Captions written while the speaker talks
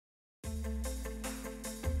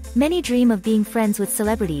Many dream of being friends with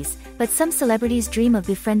celebrities, but some celebrities dream of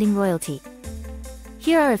befriending royalty.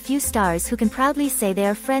 Here are a few stars who can proudly say they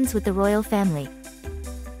are friends with the royal family.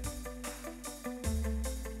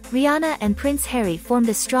 Rihanna and Prince Harry formed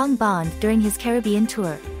a strong bond during his Caribbean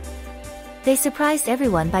tour. They surprised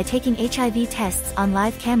everyone by taking HIV tests on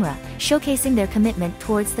live camera, showcasing their commitment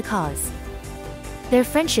towards the cause. Their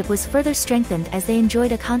friendship was further strengthened as they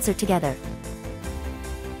enjoyed a concert together.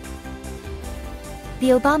 The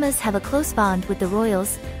Obamas have a close bond with the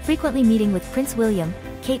royals, frequently meeting with Prince William,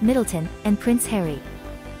 Kate Middleton, and Prince Harry.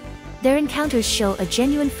 Their encounters show a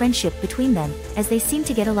genuine friendship between them, as they seem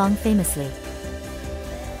to get along famously.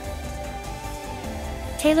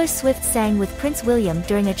 Taylor Swift sang with Prince William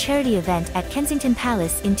during a charity event at Kensington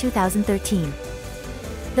Palace in 2013.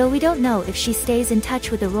 Though we don't know if she stays in touch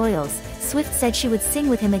with the royals, Swift said she would sing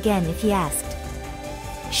with him again if he asked.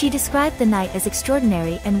 She described the night as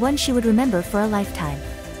extraordinary and one she would remember for a lifetime.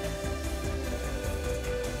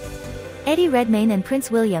 Eddie Redmayne and Prince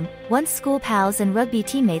William, once school pals and rugby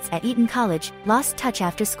teammates at Eton College, lost touch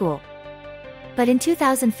after school. But in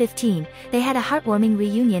 2015, they had a heartwarming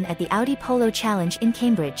reunion at the Audi Polo Challenge in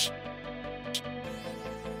Cambridge.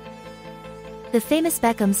 The famous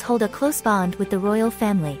Beckhams hold a close bond with the royal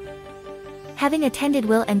family. Having attended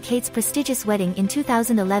Will and Kate's prestigious wedding in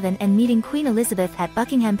 2011 and meeting Queen Elizabeth at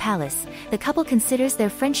Buckingham Palace, the couple considers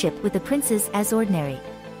their friendship with the princes as ordinary.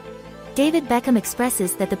 David Beckham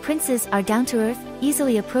expresses that the princes are down-to-earth,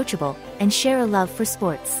 easily approachable, and share a love for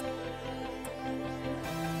sports.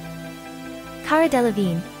 Cara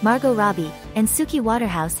Delevingne, Margot Robbie, and Suki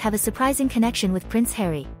Waterhouse have a surprising connection with Prince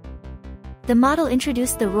Harry. The model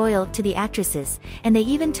introduced the royal to the actresses, and they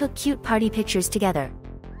even took cute party pictures together.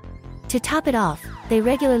 To top it off, they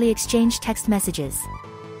regularly exchange text messages.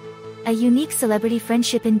 A unique celebrity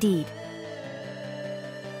friendship indeed.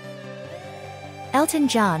 Elton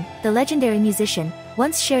John, the legendary musician,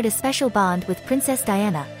 once shared a special bond with Princess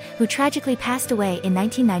Diana, who tragically passed away in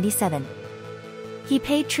 1997. He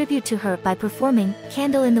paid tribute to her by performing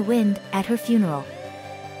 "Candle in the Wind" at her funeral.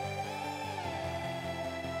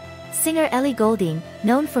 Singer Ellie Goulding,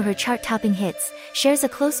 known for her chart-topping hits, shares a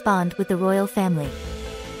close bond with the royal family.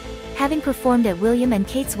 Having performed at William and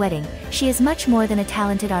Kate's wedding, she is much more than a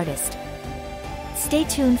talented artist. Stay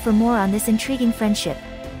tuned for more on this intriguing friendship.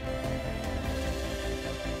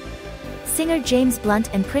 Singer James Blunt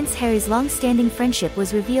and Prince Harry's long-standing friendship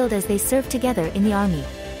was revealed as they served together in the army.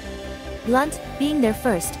 Blunt, being their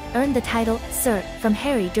first, earned the title Sir from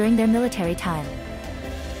Harry during their military time.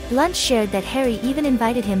 Blunt shared that Harry even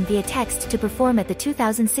invited him via text to perform at the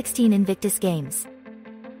 2016 Invictus Games.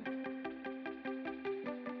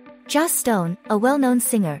 Joss Stone, a well-known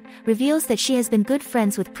singer, reveals that she has been good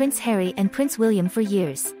friends with Prince Harry and Prince William for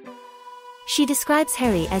years. She describes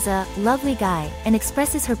Harry as a lovely guy and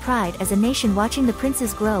expresses her pride as a nation watching the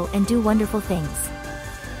princes grow and do wonderful things.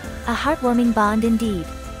 A heartwarming bond indeed.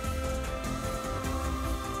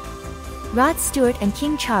 Rod Stewart and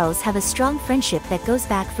King Charles have a strong friendship that goes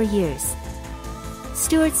back for years.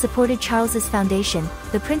 Stewart supported Charles's foundation,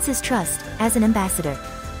 the Prince's Trust, as an ambassador.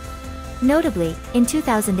 Notably, in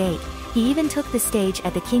 2008, he even took the stage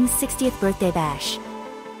at the King's 60th birthday bash.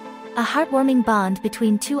 A heartwarming bond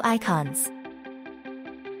between two icons.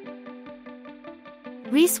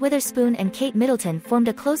 Reese Witherspoon and Kate Middleton formed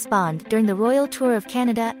a close bond during the royal tour of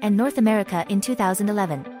Canada and North America in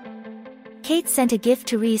 2011. Kate sent a gift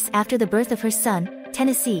to Reese after the birth of her son,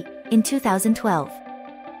 Tennessee, in 2012.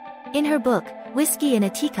 In her book, Whiskey in a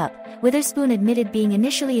Teacup, Witherspoon admitted being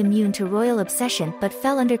initially immune to royal obsession but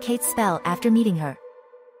fell under Kate's spell after meeting her.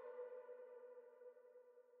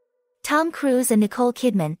 Tom Cruise and Nicole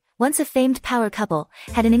Kidman, once a famed power couple,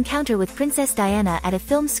 had an encounter with Princess Diana at a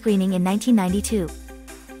film screening in 1992.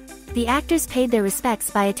 The actors paid their respects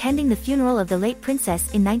by attending the funeral of the late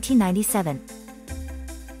princess in 1997.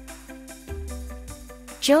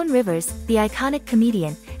 Joan Rivers, the iconic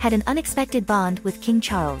comedian, had an unexpected bond with King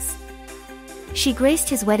Charles. She graced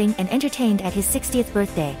his wedding and entertained at his 60th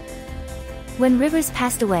birthday. When Rivers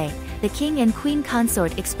passed away, the king and queen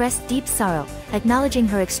consort expressed deep sorrow, acknowledging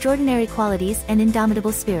her extraordinary qualities and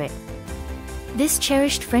indomitable spirit. This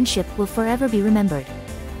cherished friendship will forever be remembered.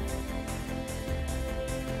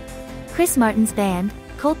 Chris Martin's band,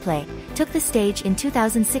 Coldplay, took the stage in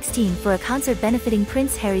 2016 for a concert benefiting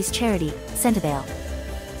Prince Harry's charity, Centerville.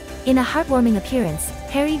 In a heartwarming appearance,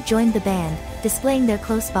 Harry joined the band, displaying their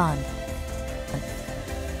close bond.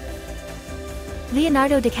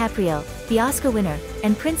 Leonardo DiCaprio, the Oscar winner,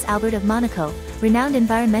 and Prince Albert of Monaco, renowned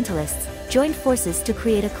environmentalists, joined forces to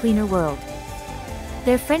create a cleaner world.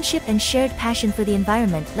 Their friendship and shared passion for the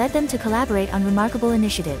environment led them to collaborate on remarkable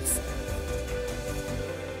initiatives.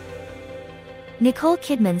 Nicole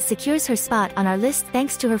Kidman secures her spot on our list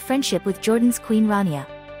thanks to her friendship with Jordan's Queen Rania.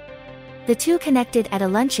 The two connected at a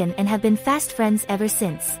luncheon and have been fast friends ever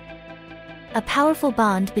since. A powerful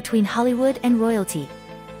bond between Hollywood and royalty.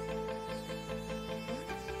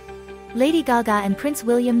 Lady Gaga and Prince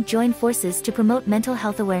William join forces to promote mental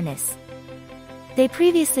health awareness. They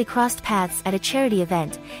previously crossed paths at a charity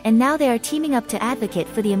event, and now they are teaming up to advocate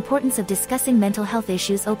for the importance of discussing mental health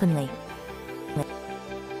issues openly.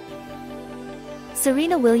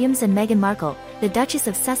 Serena Williams and Meghan Markle, the Duchess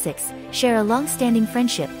of Sussex, share a long-standing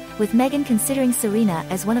friendship, with Meghan considering Serena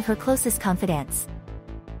as one of her closest confidants.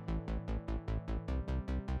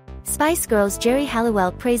 Spice Girls' Geri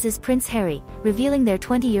Halliwell praises Prince Harry, revealing their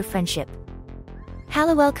 20-year friendship.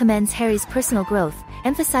 Halliwell commends Harry's personal growth,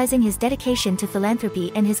 emphasizing his dedication to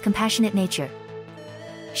philanthropy and his compassionate nature.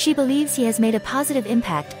 She believes he has made a positive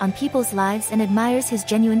impact on people's lives and admires his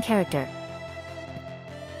genuine character.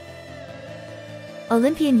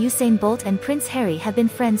 Olympian Usain Bolt and Prince Harry have been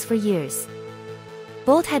friends for years.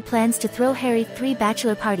 Bolt had plans to throw Harry 3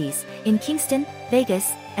 bachelor parties, in Kingston, Vegas,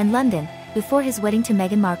 and London, before his wedding to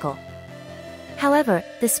Meghan Markle. However,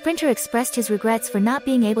 the sprinter expressed his regrets for not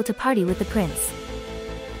being able to party with the prince.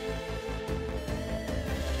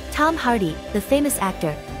 Tom Hardy, the famous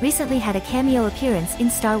actor, recently had a cameo appearance in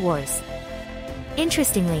Star Wars.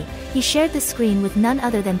 Interestingly, he shared the screen with none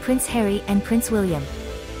other than Prince Harry and Prince William.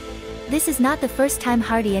 This is not the first time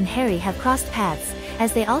Hardy and Harry have crossed paths,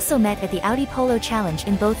 as they also met at the Audi Polo Challenge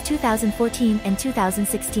in both 2014 and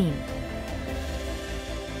 2016.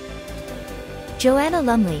 Joanna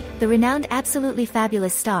Lumley, the renowned Absolutely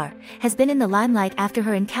Fabulous star, has been in the limelight after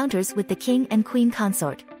her encounters with the King and Queen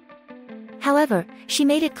consort. However, she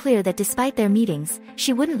made it clear that despite their meetings,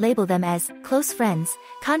 she wouldn't label them as close friends,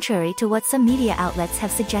 contrary to what some media outlets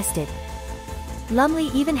have suggested. Lumley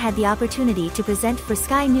even had the opportunity to present for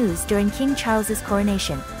Sky News during King Charles's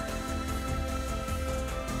coronation.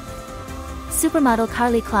 Supermodel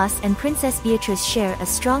Karlie Kloss and Princess Beatrice share a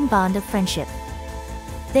strong bond of friendship.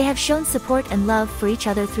 They have shown support and love for each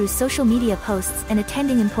other through social media posts and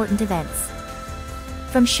attending important events.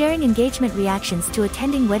 From sharing engagement reactions to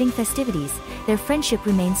attending wedding festivities, their friendship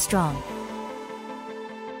remains strong.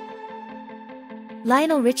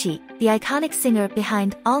 Lionel Richie, the iconic singer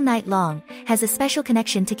behind All Night Long, has a special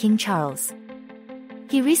connection to King Charles.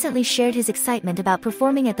 He recently shared his excitement about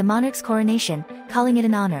performing at the monarch's coronation, calling it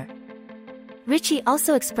an honor. Richie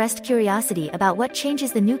also expressed curiosity about what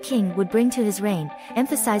changes the new king would bring to his reign,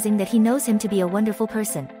 emphasizing that he knows him to be a wonderful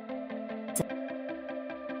person.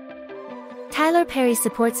 Tyler Perry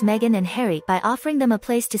supports Meghan and Harry by offering them a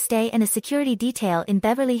place to stay and a security detail in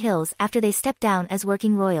Beverly Hills after they stepped down as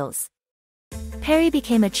working royals. Perry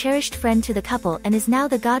became a cherished friend to the couple and is now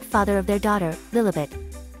the godfather of their daughter, Lilibet.